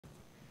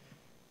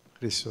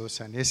Christos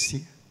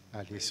anesti,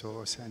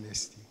 Alithos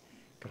anesti.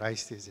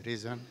 Christ is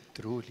risen,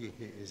 truly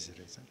he is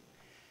risen.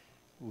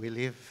 We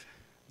live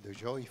the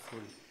joyful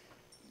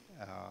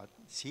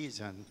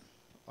season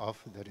of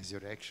the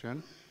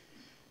resurrection,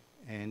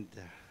 and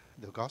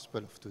the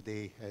gospel of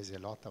today has a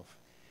lot of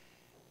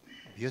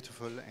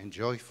beautiful and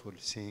joyful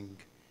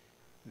things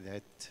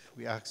that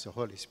we ask the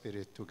Holy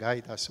Spirit to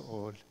guide us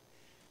all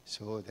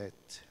so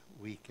that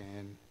we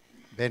can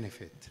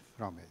benefit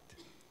from it.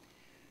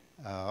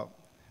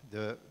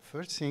 The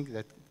first thing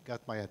that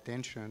got my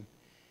attention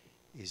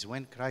is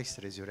when Christ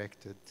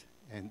resurrected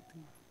and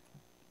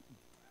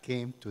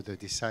came to the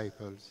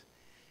disciples,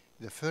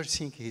 the first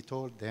thing he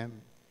told them,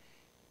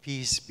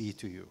 peace be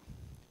to you,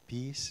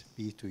 peace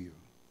be to you.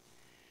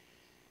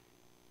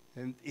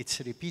 And it's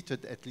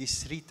repeated at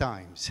least 3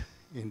 times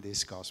in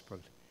this gospel.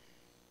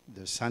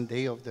 The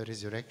Sunday of the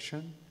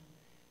resurrection,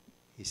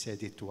 he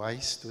said it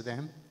twice to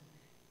them,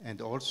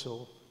 and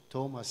also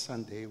Thomas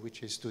Sunday,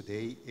 which is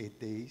today, 8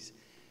 days,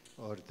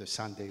 or the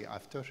Sunday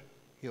after,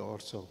 he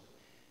also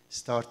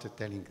started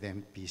telling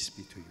them, peace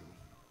be to you.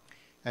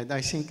 And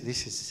I think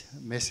this is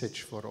a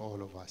message for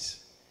all of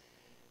us,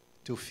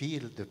 to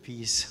feel the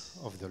peace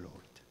of the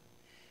Lord.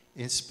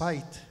 In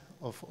spite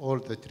of all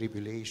the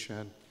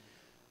tribulation,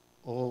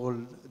 all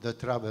the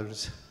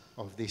troubles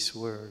of this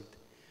world,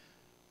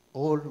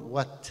 all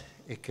what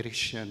a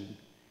Christian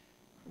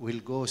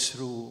will go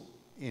through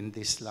in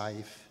this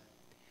life,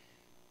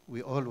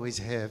 we always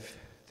have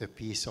the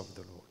peace of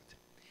the Lord.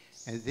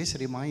 And this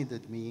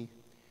reminded me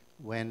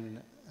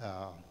when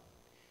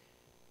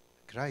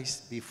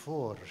Christ,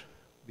 before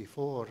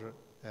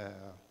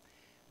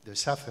the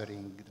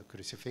suffering, the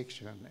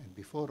crucifixion, and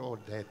before all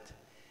that,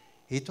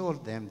 he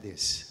told them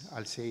this.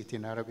 I'll say it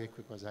in Arabic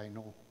because I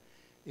know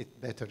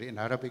it better in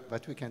Arabic,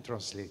 but we can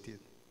translate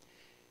it.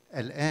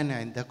 الآن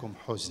عندكم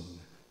حزن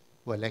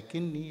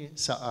ولكني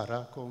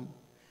سأراكم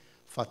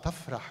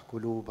فتفرح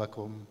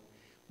قلوبكم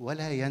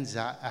ولا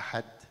ينزع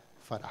أحد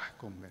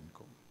فرحكم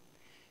منكم.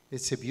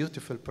 It's a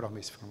beautiful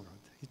promise from God.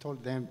 He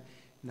told them,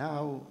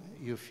 now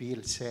you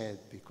feel sad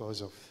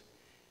because of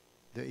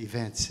the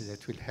events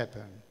that will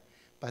happen,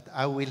 but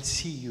I will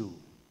see you,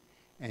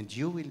 and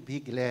you will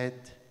be glad,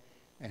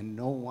 and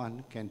no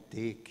one can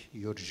take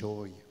your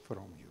joy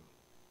from you.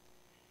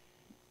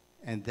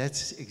 And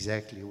that's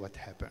exactly what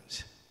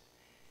happens.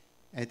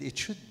 And it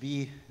should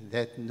be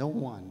that no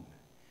one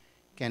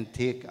can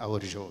take our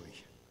joy,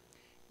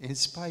 in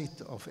spite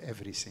of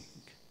everything,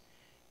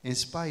 in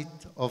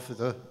spite of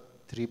the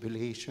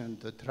tribulation,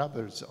 the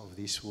troubles of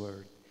this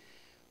world.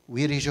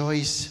 We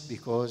rejoice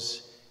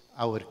because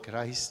our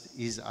Christ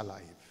is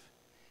alive.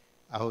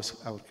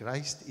 Our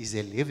Christ is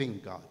a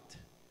living God.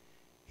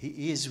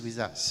 He is with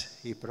us.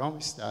 He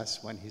promised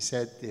us when he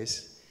said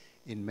this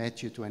in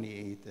Matthew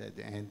 28, at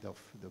the end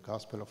of the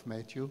Gospel of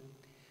Matthew,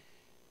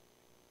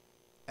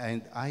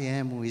 and I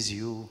am with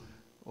you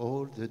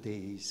all the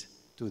days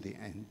to the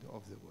end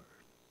of the world.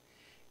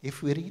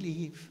 If we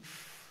really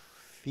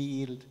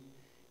feel,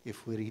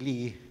 if we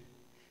really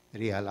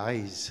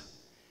realize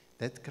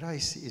that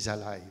Christ is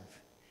alive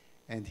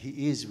and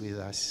he is with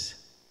us,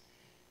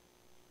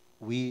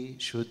 we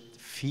should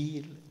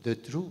feel the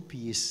true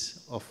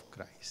peace of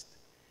Christ.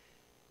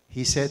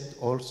 He said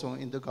also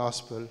in the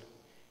gospel,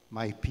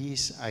 my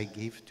peace I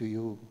give to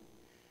you,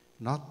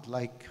 not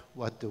like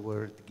what the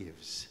world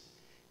gives.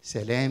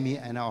 سلامي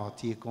أنا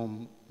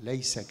أعطيكم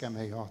ليس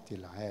كما يعطي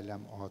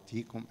العالم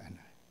أعطيكم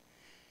أنا.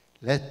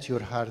 Let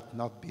your heart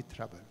not be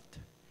troubled.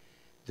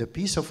 The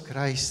peace of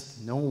Christ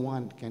no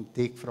one can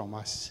take from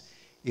us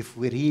if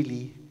we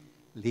really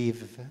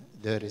live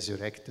the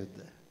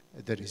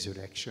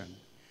resurrection,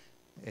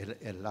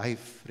 a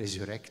life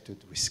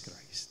resurrected with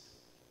Christ.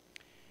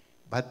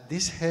 But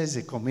this has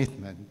a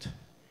commitment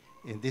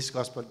in this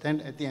gospel.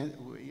 Then at the end,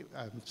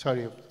 I'm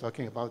sorry I'm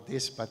talking about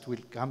this, but we'll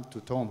come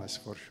to Thomas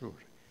for sure.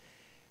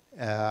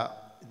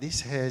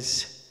 This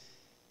has,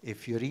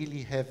 if you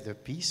really have the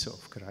peace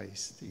of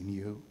Christ in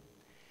you,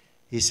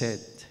 he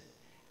said,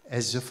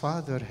 as the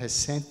Father has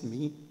sent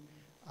me,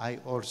 I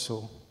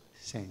also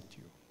sent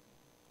you.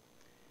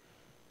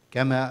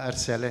 كما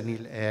أرسلني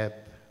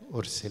الآب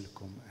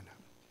أرسلكم أنا.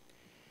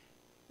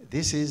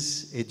 This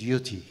is a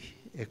duty,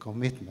 a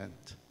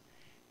commitment,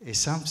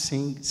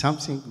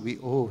 something we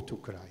owe to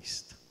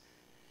Christ.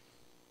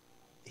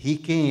 He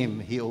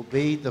came, he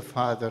obeyed the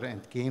Father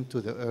and came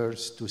to the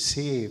earth to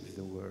save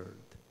the world.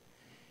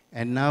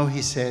 And now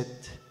he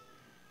said,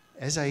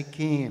 as I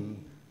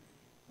came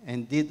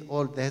and did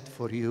all that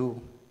for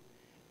you,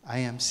 I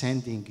am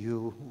sending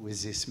you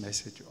with this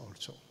message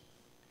also.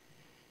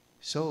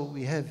 So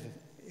we have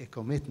a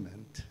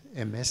commitment,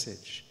 a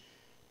message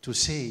to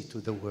say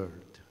to the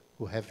world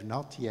who have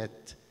not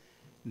yet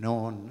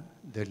known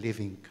the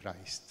living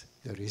Christ,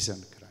 the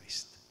risen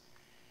Christ.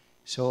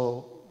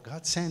 So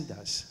God send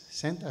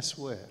us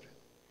where?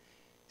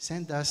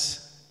 Send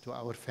us to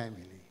our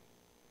family.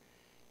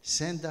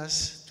 Send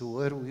us to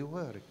where we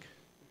work.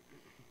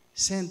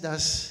 Send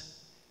us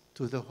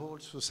to the whole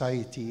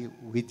society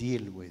we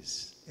deal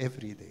with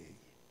every day.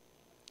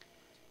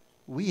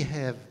 We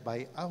have,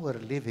 by our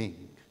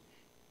living,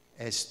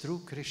 as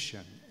true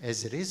Christian,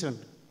 as risen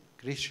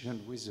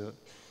Christian with a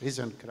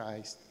risen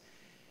Christ,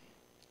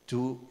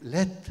 to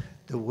let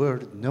the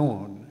world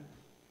know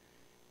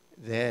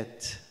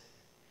that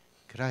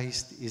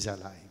Christ is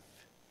alive.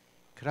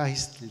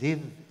 Christ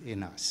lives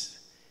in us.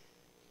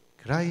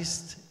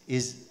 Christ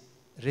is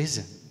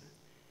risen.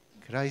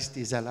 Christ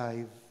is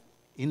alive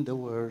in the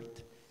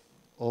world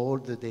all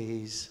the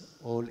days,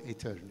 all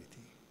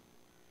eternity.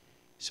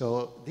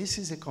 So this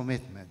is a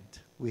commitment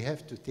we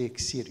have to take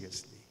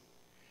seriously.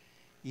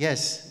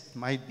 Yes, it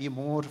might be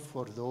more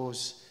for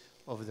those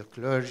of the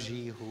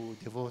clergy who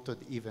devoted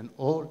even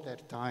all their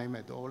time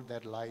and all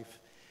their life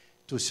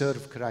to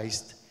serve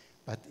Christ,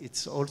 but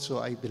it's also,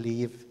 I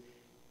believe,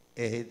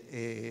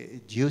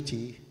 a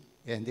duty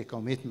and a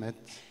commitment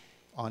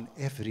on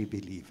every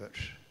believer.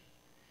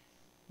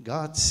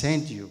 God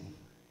sent you.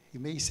 He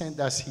may send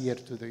us here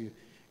to the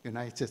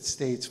United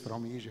States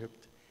from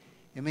Egypt.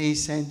 He may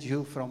send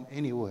you from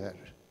anywhere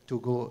to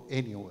go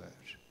anywhere.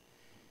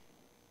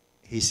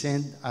 He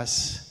sent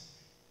us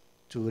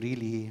to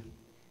really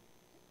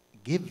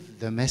give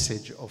the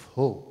message of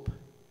hope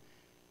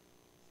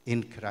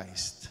in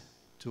Christ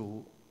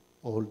to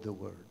all the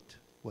world,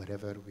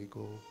 wherever we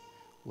go,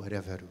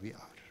 wherever we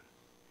are.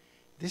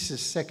 This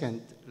is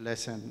second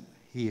lesson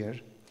here.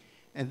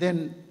 And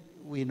then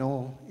we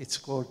know it's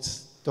called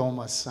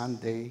Thomas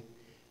Sunday.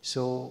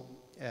 So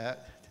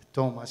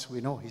Thomas, we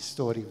know his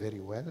story very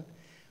well.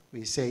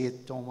 We say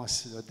it,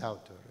 Thomas the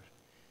doubter.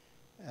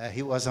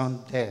 He was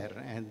on there,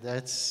 and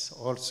that's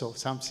also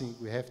something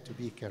we have to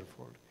be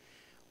careful.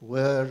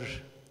 Where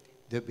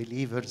the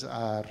believers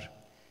are,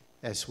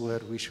 that's where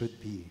we should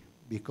be.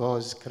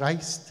 Because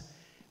Christ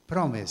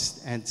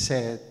promised and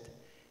said,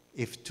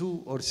 if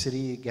 2 or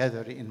 3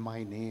 gather in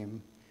my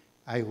name,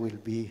 I will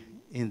be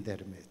in their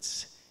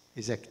midst.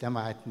 إذا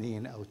اجتمع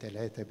 2 أو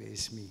 3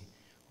 باسمي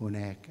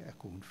هناك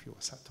أكون في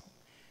وسطهم.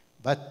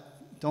 But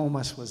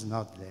Thomas was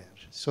not there,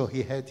 so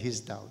he had his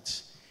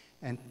doubts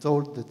and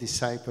told the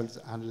disciples,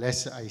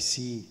 unless I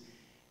see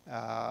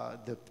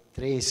the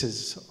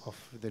traces of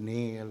the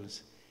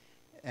nails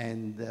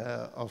and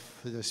of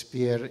the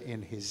spear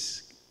in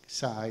his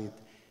side,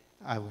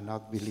 I will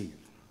not believe.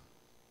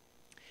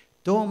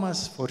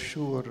 Thomas, for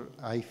sure,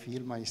 I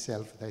feel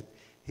myself that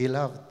he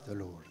loved the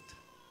Lord,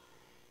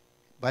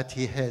 but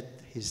he had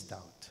his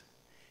doubt.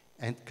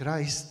 And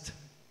Christ,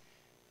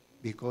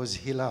 because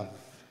he loved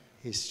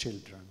his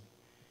children,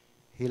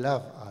 he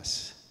loved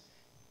us,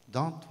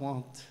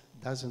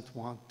 doesn't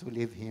want to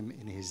leave him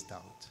in his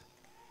doubt,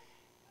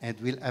 and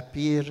will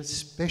appear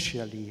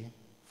specially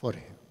for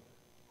him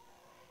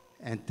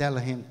and tell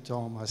him,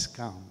 Thomas,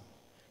 come,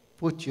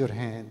 put your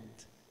hand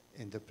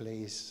in the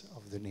place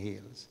of the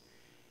nails,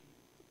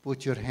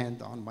 put your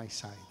hand on my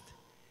side,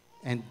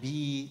 and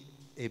be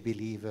a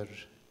believer,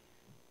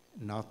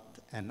 not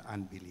an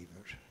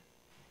unbeliever.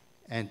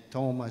 And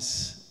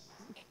Thomas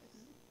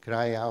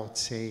cried out,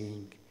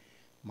 saying,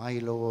 my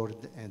Lord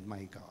and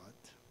my God.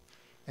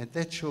 And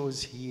that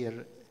shows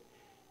here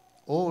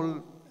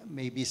all,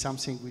 maybe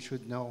something we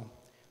should know,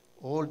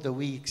 all the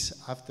weeks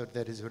after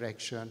the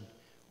resurrection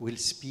will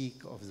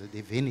speak of the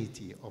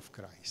divinity of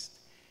Christ.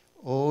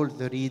 All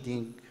the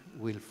reading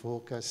will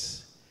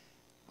focus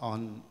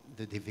on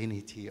the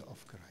divinity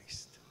of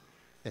Christ,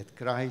 that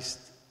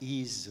Christ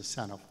is the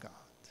Son of God.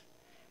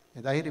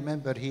 And I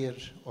remember here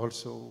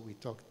also, we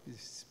talked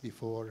this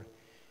before,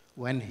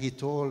 when he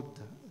told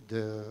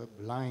the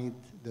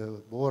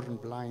born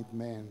blind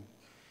man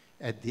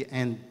at the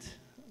end,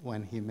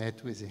 when he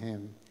met with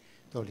him,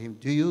 told him,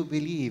 do you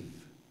believe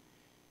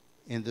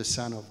in the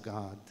Son of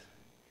God?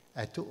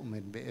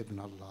 أتؤمن بابن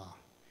الله.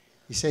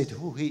 He said,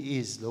 who he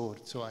is,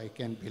 Lord, so I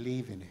can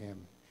believe in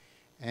him.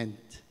 And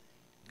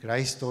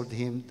Christ told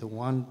him, the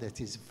one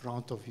that is in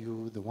front of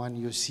you, the one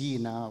you see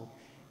now,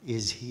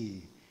 is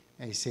he.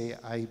 I say,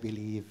 I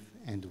believe,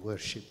 and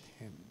worshiped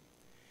him.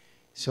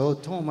 So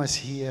Thomas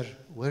here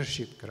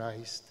worshiped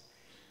Christ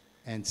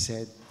and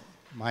said,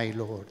 my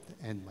Lord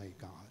and my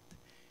God.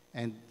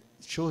 And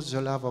shows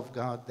the love of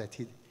God that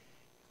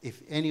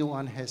if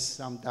anyone has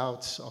some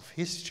doubts of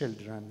his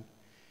children,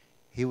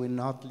 he will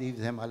not leave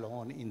them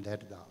alone in their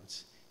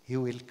doubts. He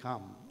will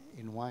come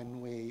in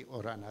one way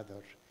or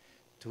another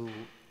to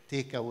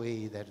take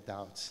away their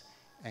doubts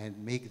and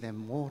make them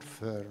more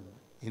firm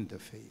in the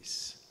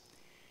faith.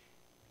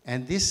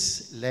 And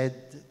this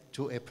led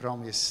to a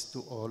promise to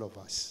all of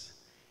us.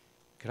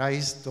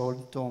 Christ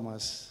told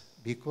Thomas,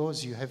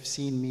 because you have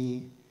seen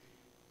me,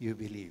 you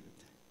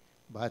believed.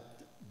 But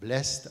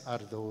blessed are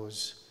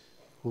those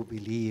who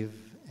believe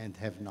and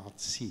have not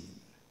seen.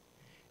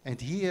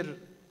 And here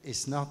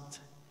it's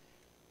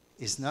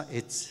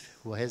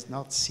who has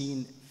not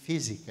seen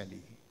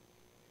physically,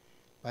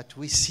 but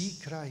we see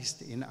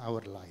Christ in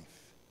our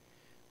life.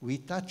 We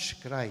touch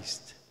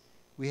Christ.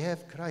 We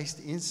have Christ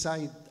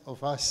inside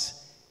of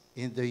us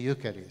in the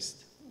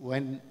Eucharist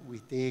when we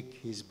take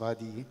his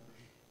body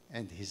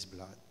and his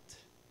blood.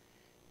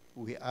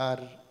 We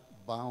are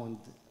bound,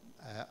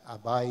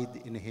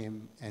 abide in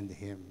him and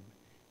him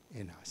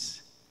in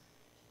us.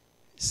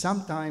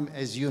 Sometimes,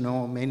 as you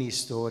know, many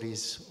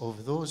stories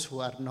of those who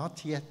are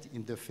not yet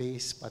in the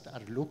faith but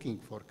are looking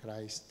for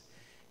Christ,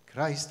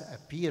 Christ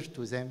appeared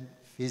to them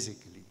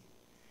physically.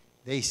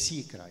 They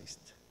see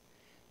Christ.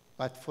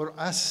 But for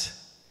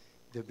us,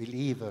 the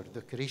believer,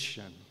 the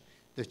Christian,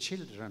 the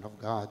children of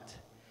God,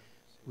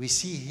 we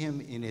see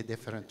him in a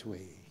different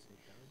way.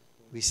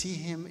 We see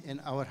him in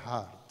our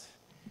heart.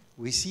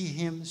 We see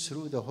him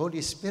through the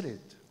Holy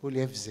Spirit who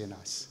lives in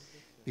us,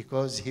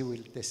 because he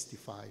will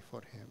testify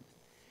for him.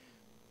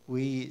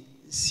 We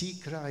see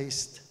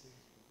Christ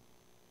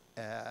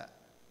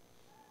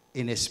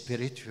in a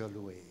spiritual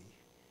way.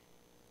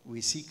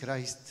 We see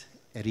Christ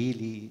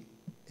really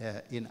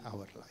in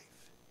our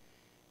life.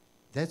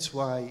 That's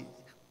why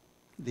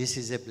this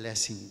is a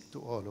blessing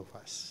to all of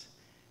us.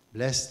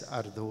 Blessed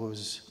are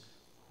those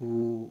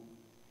who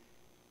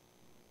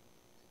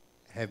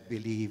have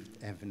believed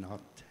and have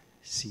not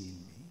seen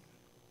me.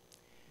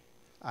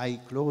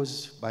 I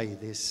close by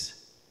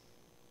this,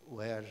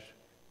 where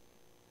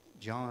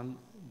John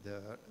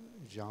the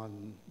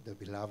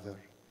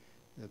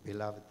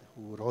beloved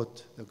who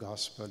wrote the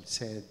gospel,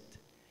 said,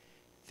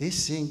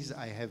 "These things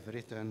I have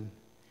written,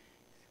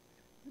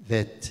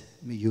 that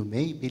you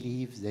may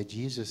believe that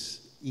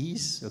Jesus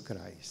is the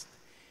Christ,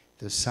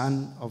 the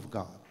Son of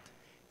God,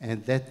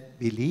 and that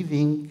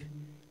believing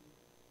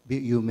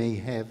you may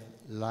have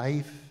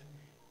life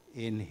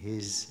in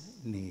his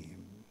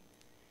name."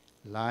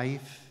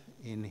 Life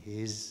in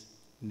his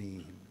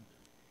name.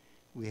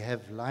 We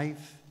have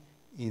life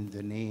in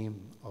the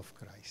name of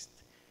Christ.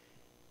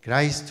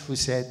 Christ who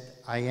said,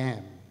 "I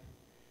am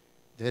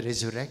the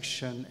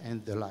resurrection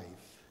and the life.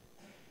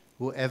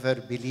 Whoever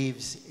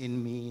believes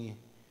in me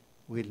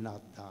will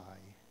not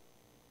die.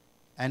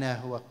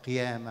 أنا هو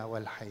القيامة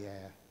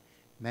والحياة.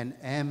 من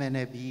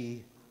آمن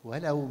بي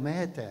ولو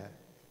مات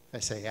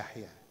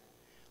فسيحيا.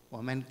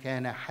 ومن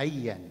كان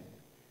حيا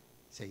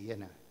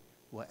زينا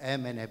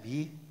وآمن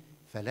بي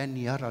فلن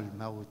يرى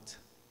الموت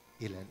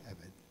إلى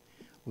الأبد."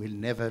 We'll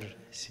never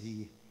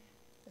see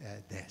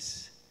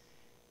death.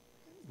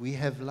 We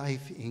have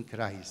life in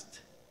Christ.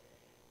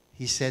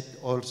 He said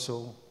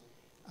also,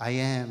 "I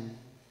am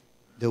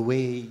the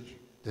way,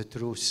 the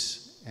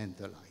truth, and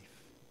the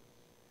life."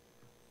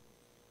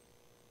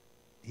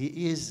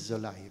 He is the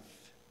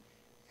life.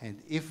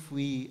 And if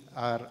we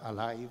are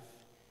alive,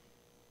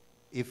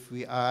 if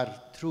we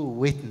are true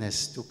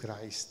witness to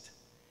Christ,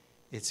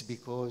 it's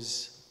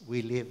because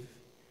we live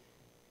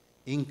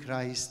in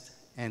Christ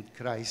and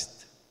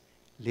Christ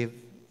live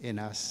in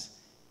us,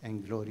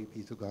 and glory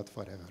be to God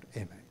forever.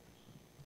 Amen.